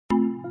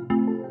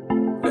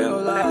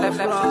La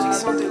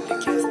production de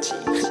Lucas G.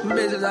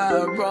 Bitches out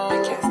here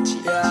broke,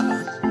 yeah.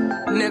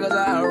 Niggas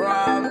out here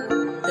robbing,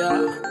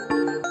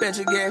 yeah.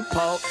 Bitches getting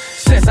poked.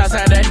 Since I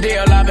signed that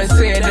deal, I've been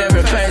seeing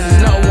different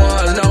faces. No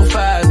ones, no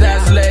fives,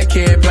 that's lit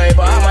kid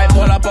paper. I might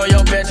pull up on your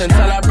bitch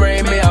until I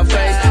bring me a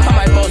face. I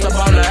might post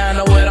up on the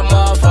handle with a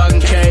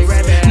motherfucking case.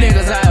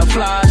 Niggas out here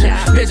flogging,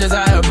 bitches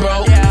out here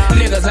broke.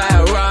 Niggas out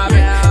here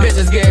robbing,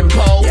 bitches getting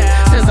poked.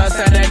 Since I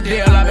signed that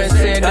deal, I've been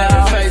seeing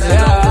different faces.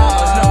 No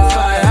ones, no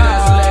fives,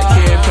 that's lit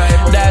kid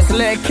paper. That's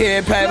lit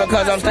kid paper,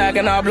 cause I'm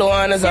stacking all blue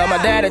hundreds up. My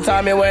daddy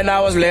taught me when I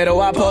was little,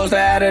 I supposed to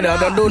add it up.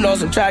 Don't do no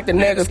subtracting,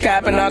 niggas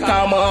capping. I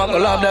call my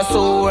uncle up, that's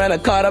who and a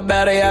cutter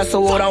better, yeah,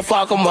 so don't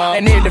fuck him up.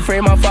 They need to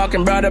free my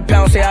fucking brother,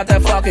 Pouncy out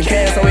that fucking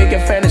can, so we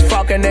can finish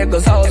fucking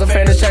niggas, hoes, and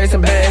finish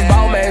chasing bands.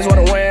 Ball mains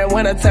wanna win,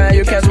 winter time,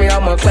 you catch me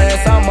on my clan.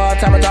 Summer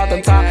time, I talk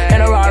the top,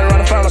 and a Rari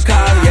running from the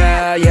car.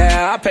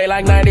 Yeah, I pay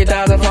like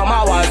 90,000 for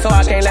my watch, so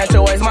I can't let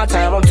you waste my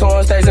time. I'm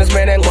touring stations,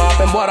 spinning guap,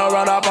 and boy, don't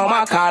run up on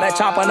my car. That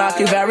chopper knock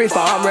you very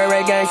far. I'm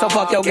Ray gang, so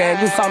fuck your game.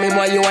 You saw me,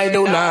 boy, you ain't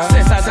do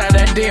nothing. Since I signed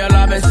that deal,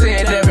 I've been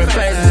seeing different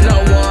faces. No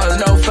ones,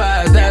 no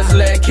fives, that's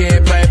lit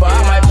kid paper.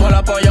 I might pull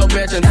up on your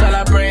bitch until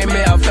I bring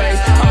me a face.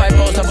 I might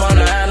post up on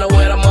the handle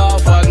with a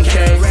motherfucking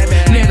case.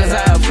 Niggas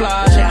out here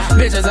flogging,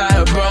 bitches out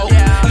here broke.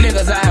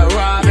 Niggas out here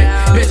robbing,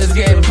 bitches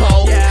getting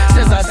poked.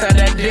 Since I signed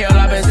that deal,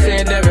 I've been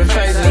seeing different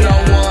faces. No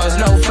ones,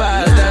 no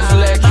fives, that's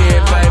lit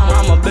kid paper.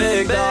 I'm a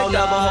big dog,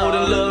 never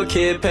holding little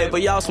kid paper.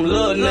 Y'all some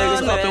little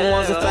niggas, up in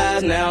ones and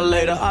fives now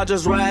later. I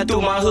just ride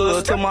through my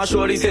hood till my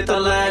shorties hit the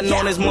line.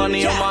 On this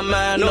money on my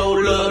mind, no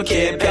little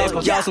kid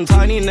paper. Y'all some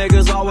tiny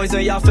niggas, always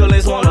in y'all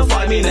feelings, wanna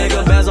fight me,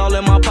 nigga. Bands all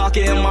in my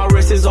pocket and my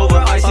wrist is over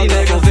icy,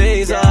 nigga.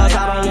 Visas,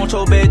 I don't want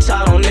your bitch,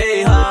 I don't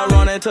need her.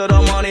 Running to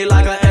the money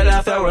like an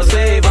NFL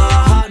receiver.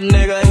 Hot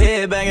nigga,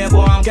 head banging,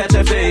 boy, I'm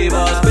catching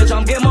fevers. Bitch,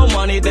 I'm getting more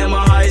money than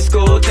my high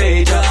school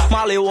teacher.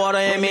 Molly water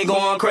and me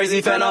going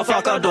crazy, finna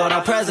fuck a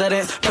daughter.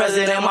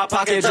 President, my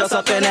pocket just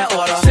up in that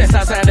order. Since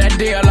I signed that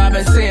deal, I've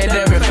been seeing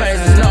different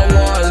faces. No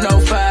ones, no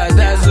fives,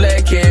 that's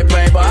lit kid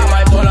paper. I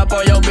might pull up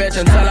on your bitch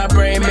until I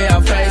bring me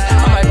a face.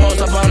 I might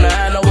post up on the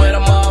handle with a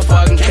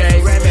motherfucking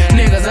case.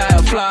 Niggas out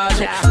here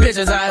flogging,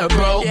 bitches out here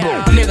broke.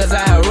 Niggas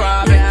out here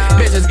robbing,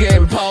 bitches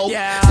getting poked.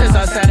 Since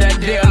I signed that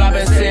deal, I've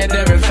been seeing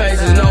different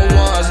faces. No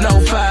ones, no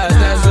fives,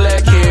 that's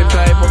lit kid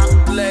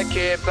paper. Lit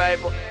kid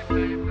paper.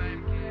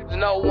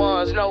 No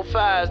ones, no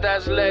fives,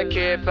 that's lit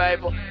kid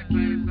paper.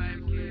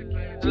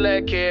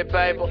 Lit kid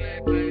paper.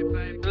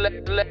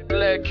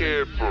 Lit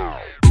kid paper.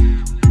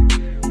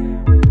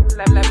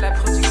 La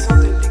production